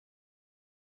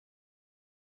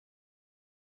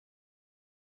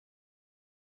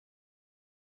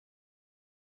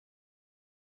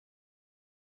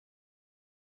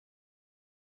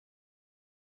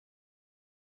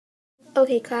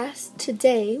Okay, class,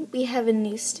 today we have a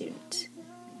new student.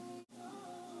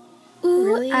 Ooh,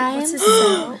 Really? I'm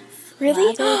so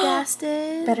really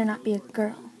flabbergasted? better not be a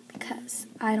girl, because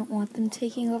I don't want them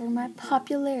taking over my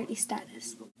popularity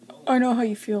status. I know how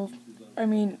you feel. I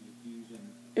mean,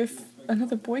 if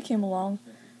another boy came along,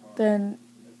 then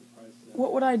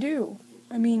what would I do?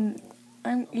 I mean,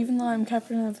 even though I'm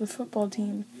captain of the football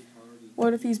team,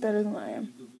 what if he's better than I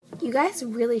am? You guys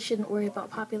really shouldn't worry about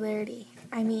popularity.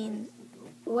 I mean,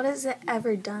 what has it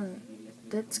ever done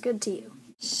that's good to you?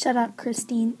 Shut up,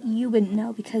 Christine. You wouldn't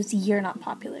know because you're not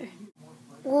popular.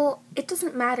 Well, it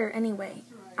doesn't matter anyway.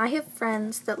 I have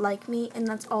friends that like me, and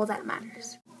that's all that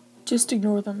matters. Just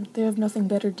ignore them. They have nothing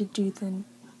better to do than,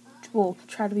 well,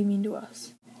 try to be mean to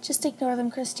us. Just ignore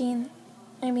them, Christine.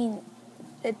 I mean,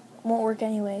 it won't work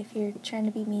anyway if you're trying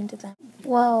to be mean to them.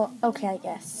 Well, okay, I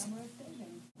guess.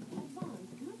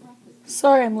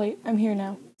 Sorry I'm late. I'm here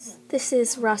now. This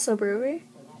is Rosso Brewer.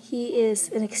 He is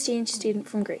an exchange student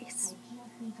from Greece.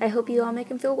 I hope you all make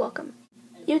him feel welcome.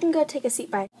 You can go take a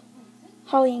seat by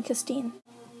Hollie and Christine.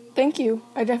 Thank you.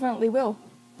 I definitely will.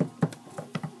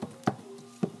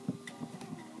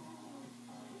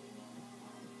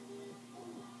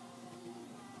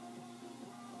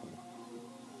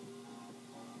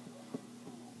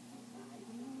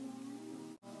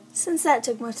 Since that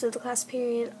took most of the class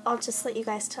period, I'll just let you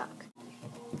guys talk.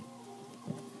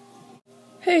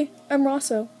 Hey, I'm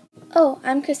Rosso. Oh,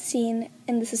 I'm Christine,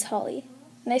 and this is Hollie.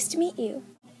 Nice to meet you.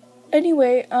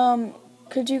 Anyway,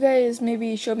 could you guys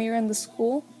maybe show me around the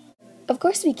school? Of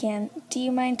course we can. Do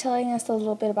you mind telling us a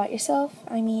little bit about yourself?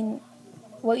 I mean,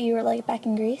 what you were like back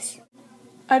in Greece?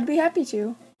 I'd be happy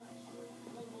to.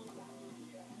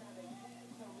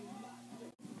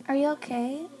 Are you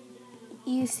okay?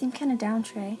 You seem kind of down,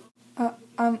 Trey.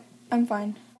 I'm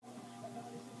fine.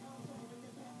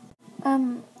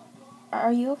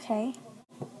 Are you okay?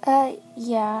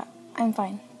 Yeah, I'm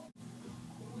fine.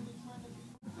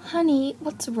 Honey,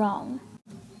 what's wrong?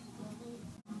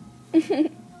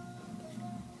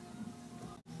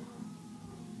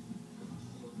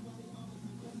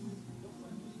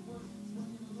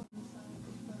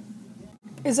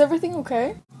 Is everything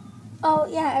okay? Oh,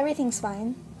 yeah, everything's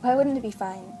fine. Why wouldn't it be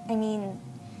fine? I mean,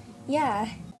 yeah.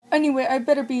 Anyway, I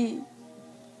better be...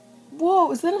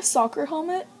 Whoa, is that a soccer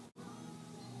helmet?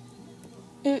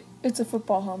 It's a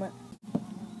football helmet.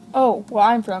 Oh, where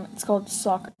I'm from, it's called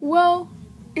soccer. Well,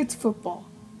 it's football.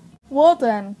 Well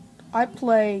then, I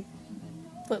play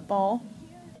football.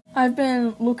 I've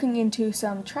been looking into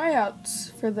some tryouts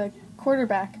for the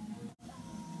quarterback.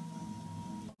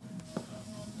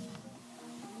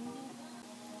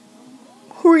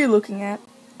 Who are you looking at?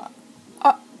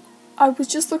 I was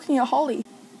just looking at Hollie.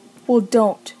 Well,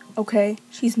 don't, okay?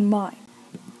 She's mine.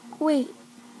 Wait,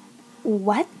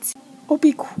 what? Oh,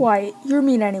 be quiet. You're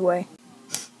mean anyway.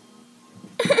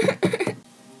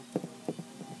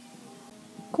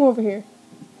 Come over here.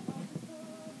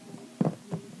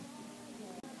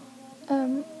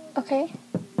 Okay.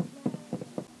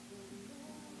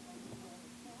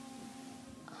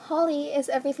 Hollie, is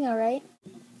everything alright?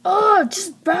 Oh,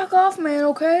 just back off, man,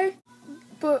 okay?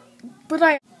 But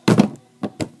I...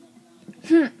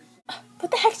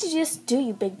 What the heck did you just do,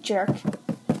 you big jerk?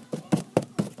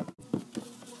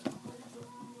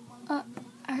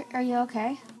 Are you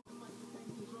okay?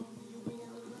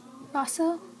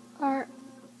 Rosso? Are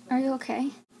you okay?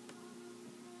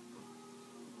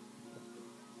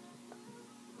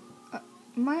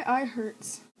 My eye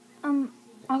hurts. I'll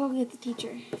go get the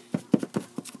teacher.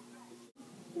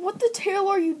 What the tail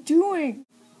are you doing?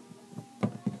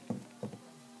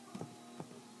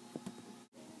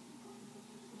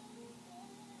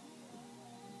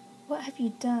 What have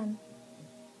you done?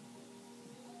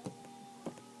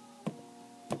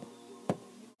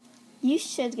 You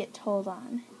should get told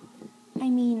on.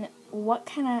 I mean, what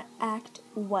kind of act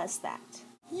was that?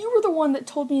 You were the one that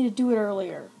told me to do it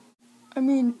earlier. I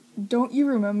mean, don't you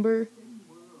remember?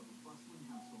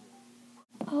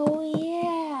 Oh,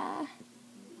 yeah.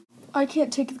 I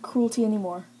can't take the cruelty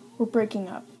anymore. We're breaking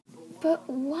up. But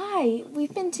why?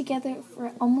 We've been together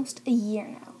for almost a year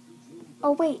now.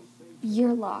 Oh, wait.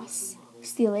 Your loss.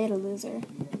 See you later, loser.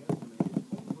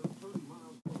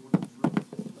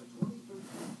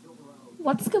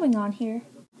 What's going on here?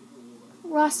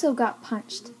 Rosso got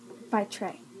punched by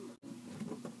Trey.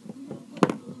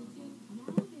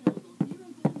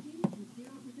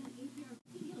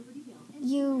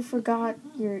 You forgot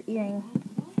your earring.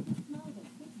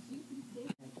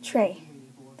 Trey,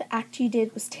 the act you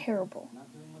did was terrible.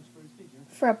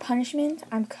 For a punishment,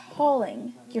 I'm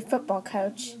calling your football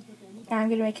coach, and I'm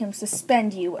going to make him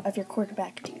suspend you of your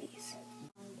quarterback duties.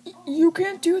 You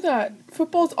can't do that.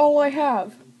 Football's all I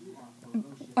have.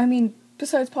 I mean,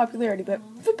 besides popularity, but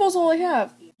football's all I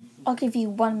have. I'll give you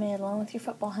 1 minute alone with your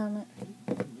football helmet.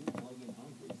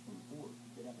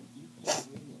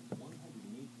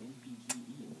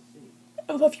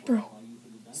 I love you, bro.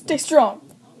 Stay strong.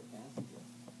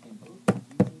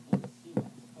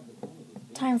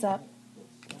 Time's up.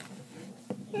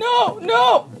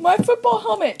 No! My football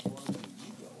helmet!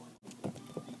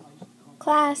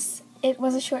 Class, it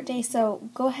was a short day, so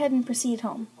go ahead and proceed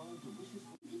home.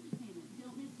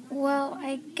 Well,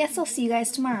 I guess I'll see you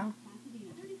guys tomorrow.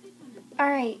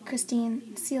 Alright,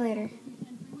 Christine. See you later.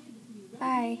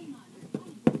 Bye.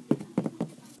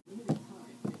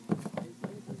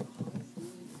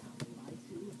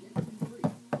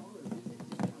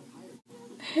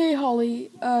 Hey,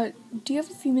 Hollie, do you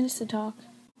have a few minutes to talk?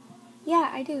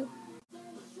 Yeah, I do.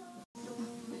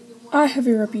 I have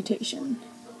a reputation,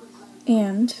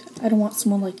 and I don't want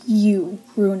someone like you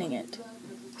ruining it.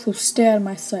 So stay out of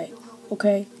my sight,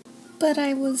 okay? But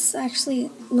I was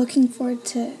actually looking forward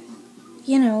to,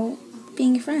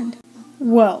 being a friend.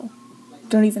 Well,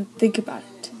 don't even think about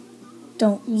it.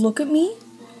 Don't look at me,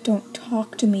 don't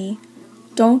talk to me,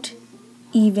 don't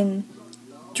even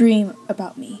dream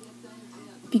about me.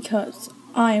 Because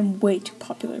I am way too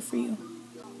popular for you.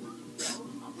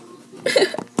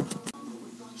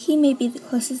 He may be the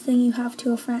closest thing you have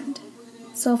to a friend.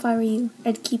 So if I were you,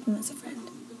 I'd keep him as a friend.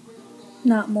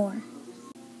 Not more.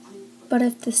 But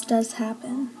if this does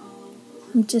happen,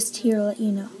 I'm just here to let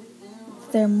you know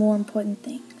that there are more important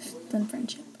things than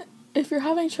friendship. If you're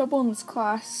having trouble in this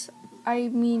class,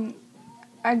 I'd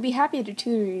be happy to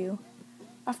tutor you.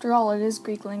 After all, it is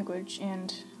Greek language,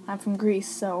 and I'm from Greece,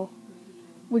 so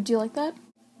would you like that?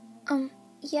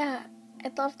 Yeah,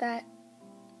 I'd love that.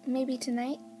 Maybe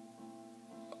tonight?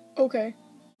 Okay.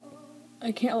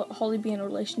 I can't let Hollie be in a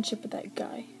relationship with that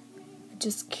guy. I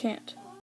just can't.